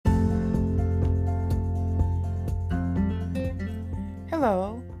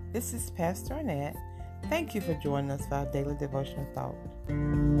Hello, this is Pastor Annette. Thank you for joining us for our daily devotional thought.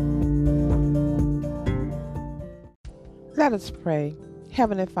 Let us pray.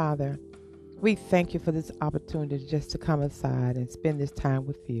 Heavenly Father, we thank you for this opportunity just to come aside and spend this time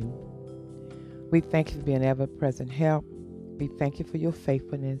with you. We thank you for being ever-present help. We thank you for your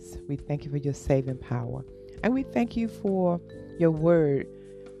faithfulness. We thank you for your saving power. And we thank you for your word,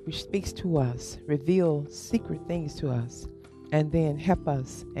 which speaks to us, reveals secret things to us, and then help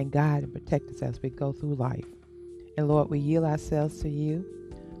us and guide and protect us as we go through life. And Lord, we yield ourselves to you.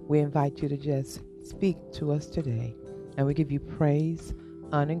 We invite you to just speak to us today. And we give you praise,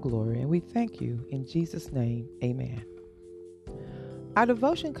 honor, and glory. And we thank you in Jesus' name. Amen. Our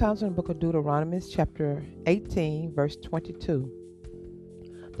devotion comes from the book of Deuteronomy, chapter 18, verse 22.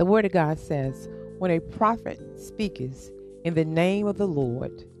 The word of God says, "When a prophet speaketh in the name of the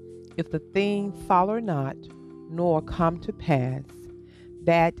Lord, if the thing follow not, nor come to pass,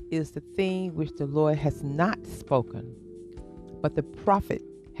 that is the thing which the Lord has not spoken, but the prophet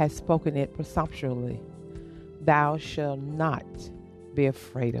has spoken it presumptuously. Thou shalt not be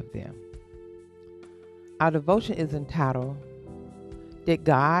afraid of them." Our devotion is entitled, "Did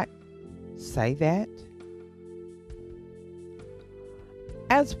God say that?"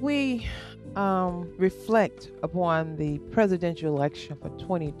 As we reflect upon the presidential election for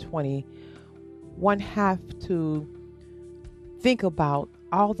 2020, one have to think about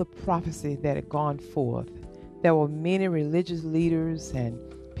all the prophecy that had gone forth. There were many religious leaders and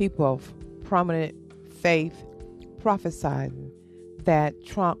people of prominent faith prophesying that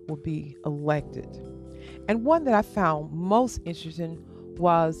Trump would be elected. And one that I found most interesting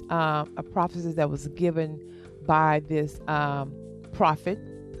was a prophecy that was given by this prophet.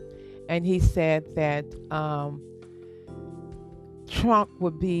 And he said that Trump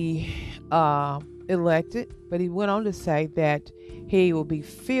would be elected, but he went on to say that he will be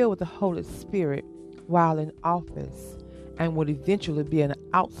filled with the Holy Spirit while in office and would eventually be an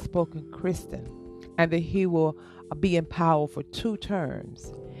outspoken Christian, and that he will be in power for 2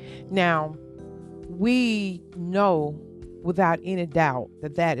 terms. Now, we know without any doubt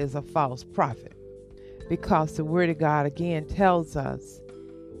that that is a false prophet, because the word of God again tells us,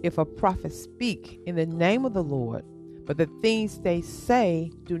 if a prophet speak in the name of the Lord, but the things they say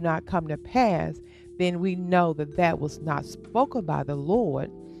do not come to pass, then we know that that was not spoken by the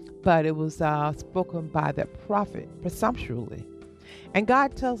Lord, but it was spoken by the prophet presumptuously. And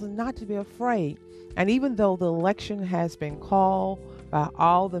God tells us not to be afraid. And even though the election has been called by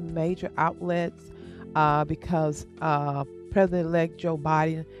all the major outlets, because President-elect Joe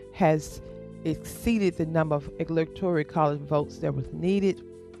Biden has exceeded the number of electoral college votes that was needed,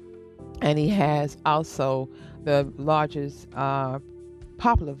 and he has also the largest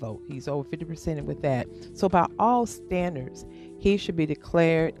popular vote. He's over 50% with that. So by all standards, he should be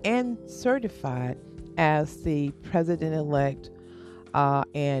declared and certified as the president-elect,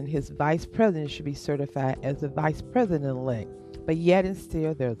 and his vice president should be certified as the vice president-elect. But yet and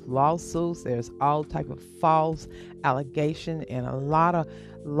still, there's lawsuits, there's all type of false allegation, and a lot of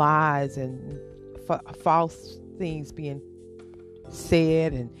lies and false things being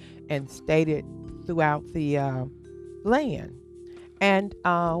said and stated throughout the land. And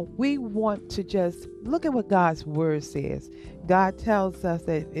we want to just look at what God's word says. God tells us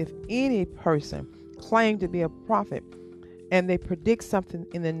that if any person claimed to be a prophet and they predict something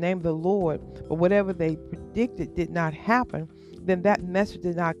in the name of the Lord, but whatever they predicted did not happen, then that message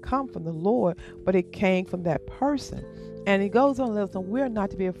did not come from the Lord, but it came from that person. And he goes on, listen, we're not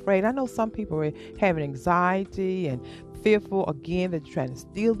to be afraid. I know some people are having anxiety and fearful again. They're trying to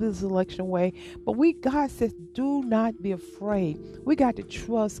steal this election away. But God says, do not be afraid. We got to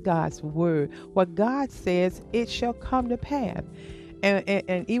trust God's word. What God says, it shall come to pass.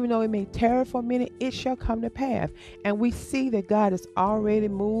 And even though it may tarry for a minute, it shall come to pass. And we see that God has already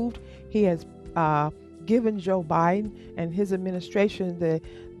moved. He has given Joe Biden and his administration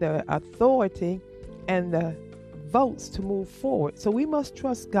the authority and the votes to move forward. So we must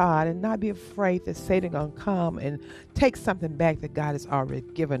trust God and not be afraid that Satan gonna come and take something back that God has already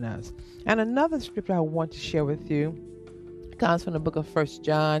given us. And another scripture I want to share with you comes from the book of 1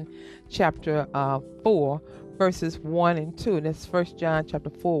 John chapter 4 verses 1 and 2. And that's 1 John chapter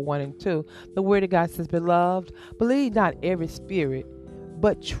 4, 1 and 2. The word of God says, "Beloved, believe not every spirit,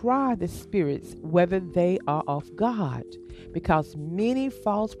 but try the spirits whether they are of God, because many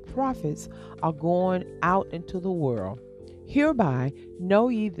false prophets are going out into the world. Hereby know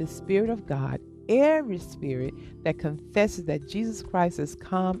ye the Spirit of God. Every spirit that confesses that Jesus Christ has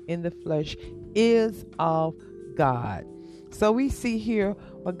come in the flesh is of God." So we see here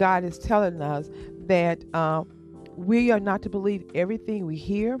what God is telling us, that we are not to believe everything we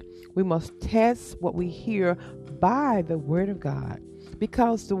hear. We must test what we hear by the word of God,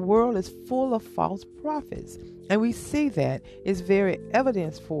 because the world is full of false prophets. And we see that it's very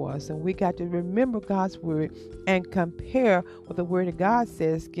evidence for us. And we got to remember God's word and compare what the word of God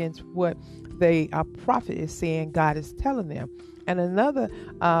says against what the prophet is saying God is telling them. And another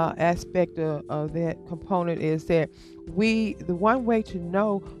aspect of that component is that the one way to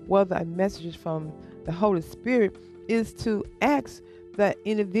know whether a message is from the Holy Spirit is to ask the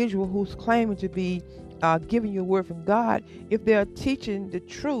individual who's claiming to be giving you a word from God if they're teaching the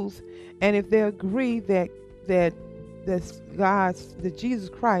truth, and if they agree that Jesus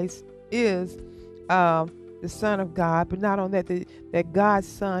Christ is the Son of God, but not only that God's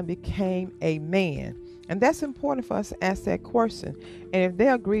Son became a man. And that's important for us to ask that question. And if they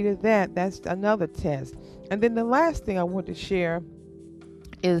agree to that, that's another test. And then the last thing I want to share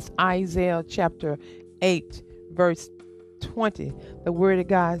is Isaiah chapter 8, verse 20. The word of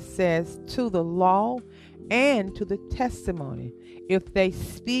God says, to the law and to the testimony, if they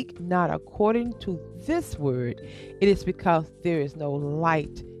speak not according to this word, it is because there is no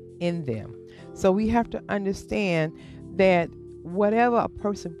light in them. So we have to understand that whatever a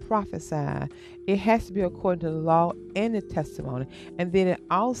person prophesies, it has to be according to the law and the testimony, and then it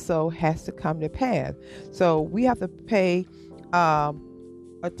also has to come to pass. So we have to pay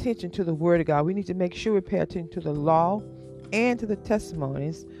attention to the word of God. We need to make sure we pay attention to the law and to the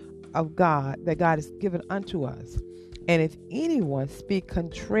testimonies of God that God has given unto us. And if anyone speak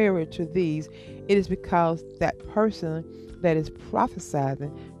contrary to these, it is because that person that is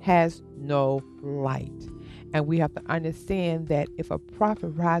prophesying has no light. And we have to understand that if a prophet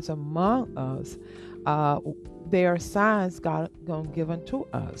rises among us, there are signs God going to give unto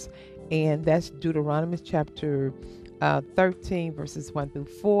us. And that's Deuteronomy chapter 13, verses 1 through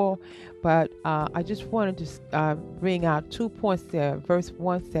 4. But I just wanted to bring out 2 points there. Verse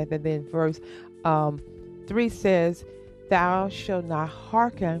 1 said, and then verse 3 says, thou shalt not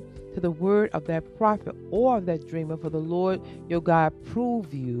hearken to the word of that prophet or of that dreamer, for the Lord your God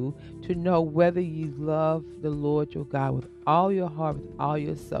prove you to know whether you love the Lord your God with all your heart, with all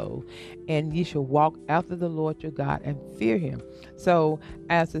your soul, and ye shall walk after the Lord your God and fear him. So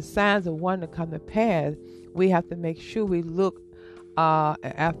as the signs of wonder come to pass, we have to make sure we look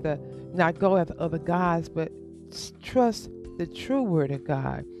after, not go after other gods, but trust the true word of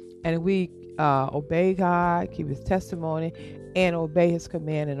God. And we obey God, keep his testimony, and obey his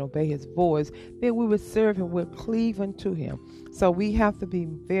command and obey his voice, then we would serve him, we'll cleave unto him. So we have to be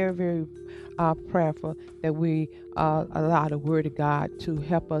very, very prayerful that we allow the word of God to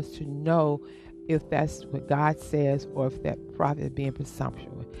help us to know if that's what God says or if that prophet is being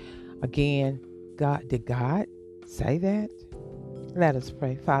presumptuous. Again, did God say that? Let us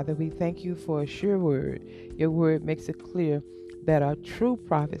pray. Father, we thank you for a sure word. Your word makes it clear that a true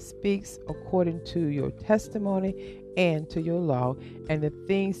prophet speaks according to your testimony and to your law, and the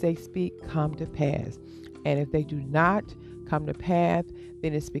things they speak come to pass. And if they do not come to pass,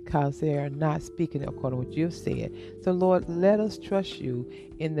 then it's because they are not speaking according to what you've said. So Lord, let us trust you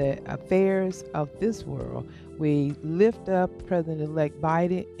in the affairs of this world. We lift up President-elect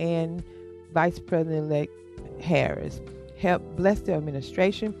Biden and Vice President-elect Harris. Help bless their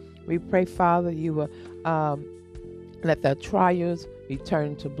administration. We pray, Father, you will let their trials be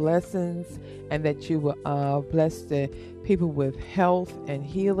turned to blessings, and that you will bless the people with health and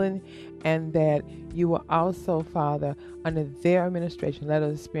healing, and that you will also, Father, under their administration, let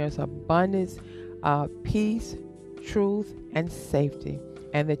us experience abundance, peace, truth, and safety,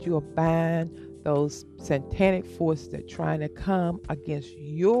 and that you will bind those satanic forces that are trying to come against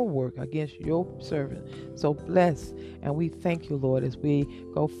your work, against your servant. So bless, and we thank you, Lord, as we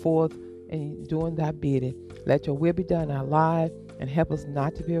go forth and doing thy bidding. Let your will be done in our lives, and help us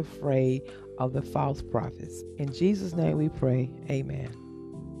not to be afraid of the false prophets. In Jesus' name we pray. Amen.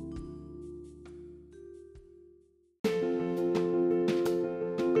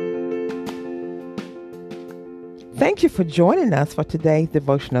 Thank you for joining us for today's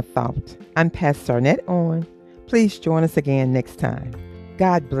devotional thought. I'm Pastor Arnett Owen. Please join us again next time.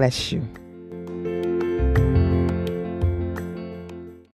 God bless you.